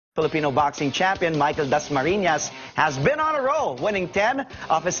Filipino boxing champion Michael Dasmariñas has been on a roll, winning 10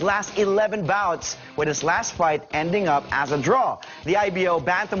 of his last 11 bouts, with his last fight ending up as a draw. The IBO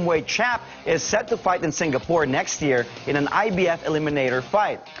Bantamweight champ is set to fight in Singapore next year in an IBF Eliminator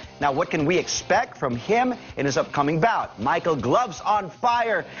fight. Now, what can we expect from him in his upcoming bout? Michael Gloves on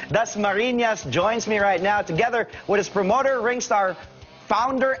fire. Dasmariñas joins me right now, together with his promoter, Ringstar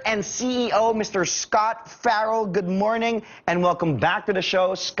founder and CEO, Mr. Scott Farrell. Good morning and welcome back to the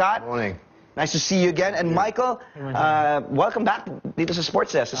show, Scott. Good morning. Nice to see you again. And Michael, welcome back dito sa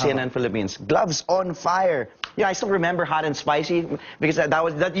Sports Desk, sa CNN Philippines. Gloves on fire. Yeah, I still remember Hot and Spicy because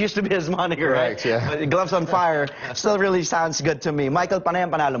that used to be his moniker, Correct, right? yeah. But Gloves on Fire still really sounds good to me. Michael, paano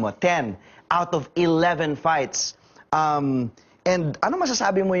yung panalo mo? 10 out of 11 fights. And ano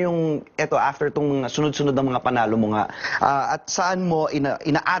masasabi mo yung eto after itong sunod-sunod ng mga panalo mo nga? At saan mo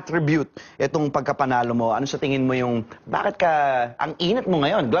ina-attribute itong pagkapanalo mo? Ano sa tingin mo yung bakit ka ang init mo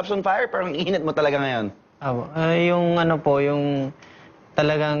ngayon? Gloves on fire, pero ang init mo talaga ngayon. Yung ano po, yung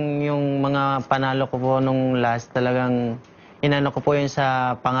talagang yung mga panalo ko po nung last, talagang inano ko po yun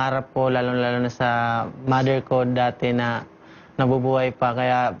sa pangarap ko, lalo-lalo na sa mother ko dati na nabubuhay pa.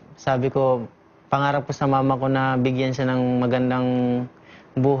 Kaya sabi ko, pangarap ko sa mama ko na bigyan siya ng magandang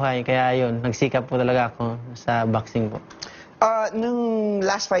buhay. Kaya yun, nagsikap po talaga ako sa boxing po. Nung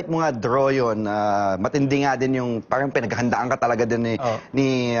last fight mo nga, draw yun, matindi nga din yung parang pinaghandaan ka talaga din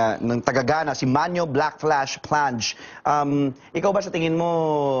ng tagagana, si Manyo Black Flash Plunge. Ikaw ba sa tingin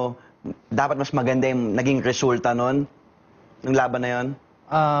mo, dapat mas maganda yung naging resulta nun? Yung laban na yun?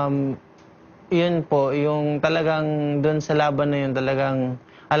 Yun po, yung talagang doon sa laban na yun, talagang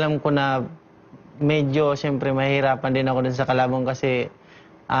alam ko na medyo, siyempre, mahirapan din ako dun sa kalaban kasi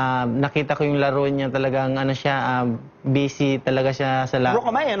nakita ko yung laro niya talagang ano siya, busy talaga siya sa laban.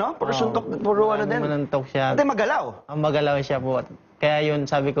 Puro kamay, no? Puro suntok, puro ano din. Manantok siya. Hindi magalaw. Magalaw siya po. Kaya yun,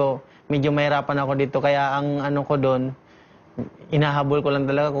 sabi ko, medyo mahirapan ako dito. Kaya ang ano ko doon, inahabol ko lang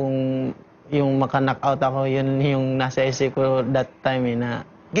talaga kung yung maka-knockout ako, yun yung nasa isip ko that time.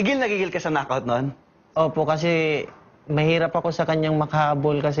 Gigil na gigil ka sa knockout nun? Opo, kasi mahirap ako sa kanyang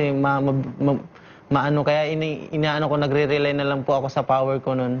makahabol kasi maano, kaya inaano ko, nagre-rely na lang po ako sa power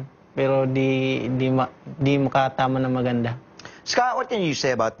ko nun. Pero di makatama na maganda. Scott, what can you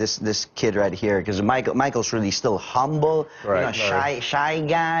say about this kid right here? Because Michael's really still humble, right, shy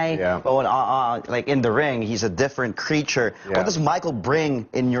guy. Yeah. But like in the ring, he's a different creature. Yeah. What does Michael bring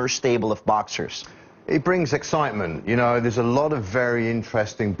in your stable of boxers? He brings excitement. You know, there's a lot of very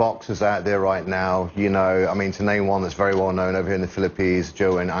interesting boxers out there right now. You know, I mean, to name one that's very well known over here in the Philippines,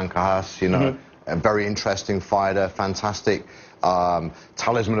 Joan Ancajas, you know, a very interesting fighter, fantastic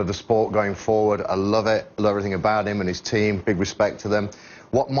talisman of the sport going forward. I love it. I love everything about him and his team. Big respect to them.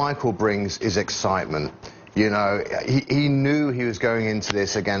 What Michael brings is excitement. You know, he knew he was going into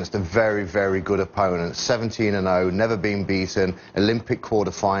this against a very, very good opponent. 17-0, never been beaten, Olympic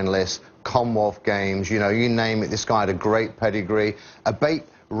quarter-finalist, Commonwealth Games, you know, you name it. This guy had a great pedigree. A bait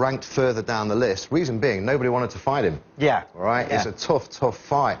ranked further down the list. Reason being, nobody wanted to fight him. Yeah. All right? Yeah. It's a tough, tough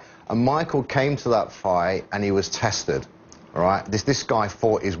fight. And Michael came to that fight and he was tested. All right? This guy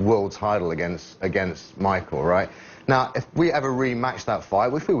fought his world title against Michael, right? Now, if we ever rematch that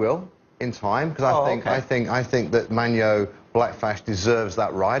fight, which we will, in time, because I think that Manyo Blackfash deserves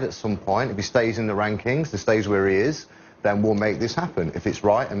that right at some point. If he stays in the rankings, he stays where he is, then we'll make this happen. If it's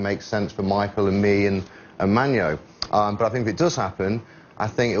right and makes sense for Michael and me and Manyo. But I think if it does happen, I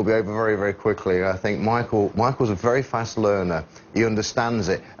think it'll be over very, very quickly. I think Michael's a very fast learner. He understands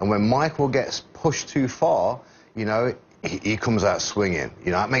it. And when Michael gets pushed too far, you know, he comes out swinging.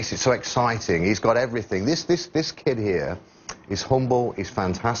 You know, that makes it so exciting. He's got everything. This kid here is humble, he's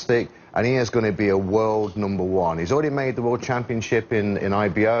fantastic, and he is going to be a world #1. He's already made the World Championship in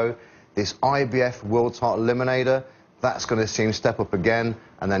IBO. This IBF World Title Eliminator, that's going to see him step up again,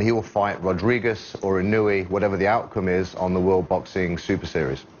 and then he will fight Rodriguez or Inouye, whatever the outcome is, on the World Boxing Super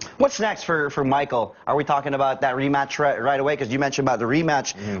Series. What's next for Michael? Are we talking about that rematch right away? Because you mentioned about the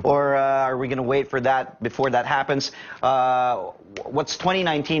rematch, or are we going to wait for that before that happens? What's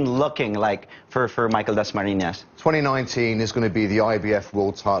 2019 looking like for Michael Dasmariñas? 2019 is going to be the IBF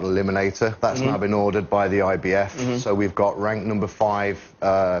World Title Eliminator. That's now been ordered by the IBF. So we've got ranked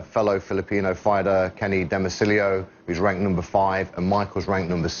 #5 fellow Filipino fighter Kenny Demecillo, who's ranked #5, and Michael's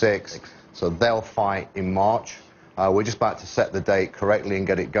ranked #6. So they'll fight in March. We're just about to set the date correctly and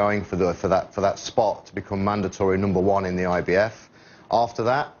get it going for that spot to become mandatory #1 in the IBF. After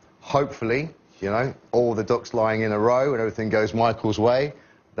that, hopefully, you know, all the ducks lying in a row and everything goes Michael's way,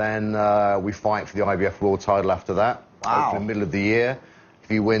 then we fight for the IBF World Title after that. Wow. In the middle of the year. If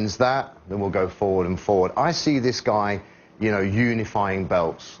he wins that, then we'll go forward and forward. I see this guy you know, unifying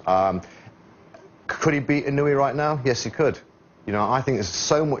belts. Could he beat Inouye right now? Yes, he could. You know, I think there's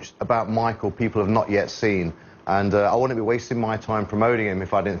so much about Michael people have not yet seen. And I wouldn't be wasting my time promoting him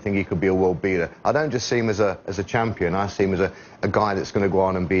if I didn't think he could be a world beater. I don't just see him as a champion. I see him as a guy that's going to go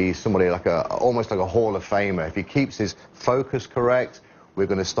on and be somebody like almost like a Hall of Famer. If he keeps his focus correct, we're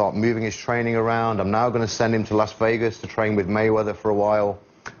going to start moving his training around. I'm now going to send him to Las Vegas to train with Mayweather for a while.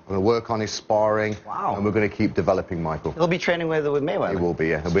 I'm going to work on his sparring. Wow. And we're going to keep developing Michael. He'll be training with Mayweather. He will be,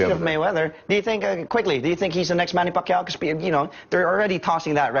 yeah. Speaking of Mayweather, do you think, quickly, do you think he's the next Manny Pacquiao? Because, you know, they're already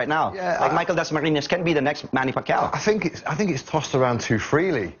tossing that right now. Yeah, like Michael Dasmariñas can be the next Manny Pacquiao. I think it's tossed around too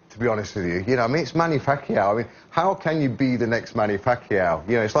freely, to be honest with you. You know, I mean, it's Manny Pacquiao. I mean, how can you be the next Manny Pacquiao?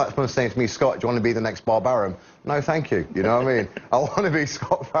 You know, it's like someone saying to me, Scott, do you want to be the next Barbaram? No, thank you. You know what I mean? I want to be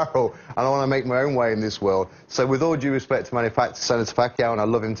Scott Farrell, and I want to make my own way in this world. So with all due respect to Manny Pacquiao, and I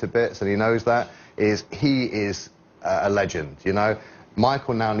love him to bits, and he knows that, he is a legend, you know?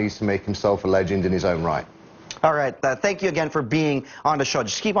 Michael now needs to make himself a legend in his own right. All right. Thank you again for being on the show.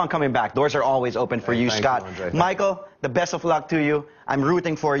 Just keep on coming back. Doors are always open for you, Scott. Michael, the best of luck to you. I'm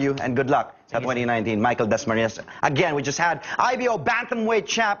rooting for you, and good luck sa 2019. Michael Dasmariñas. Again, we just had IBO Bantamweight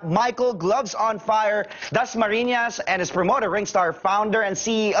champ Michael Gloves on Fire Dasmariñas and his promoter, Ringstar founder and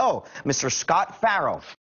CEO, Mr. Scott Farrell.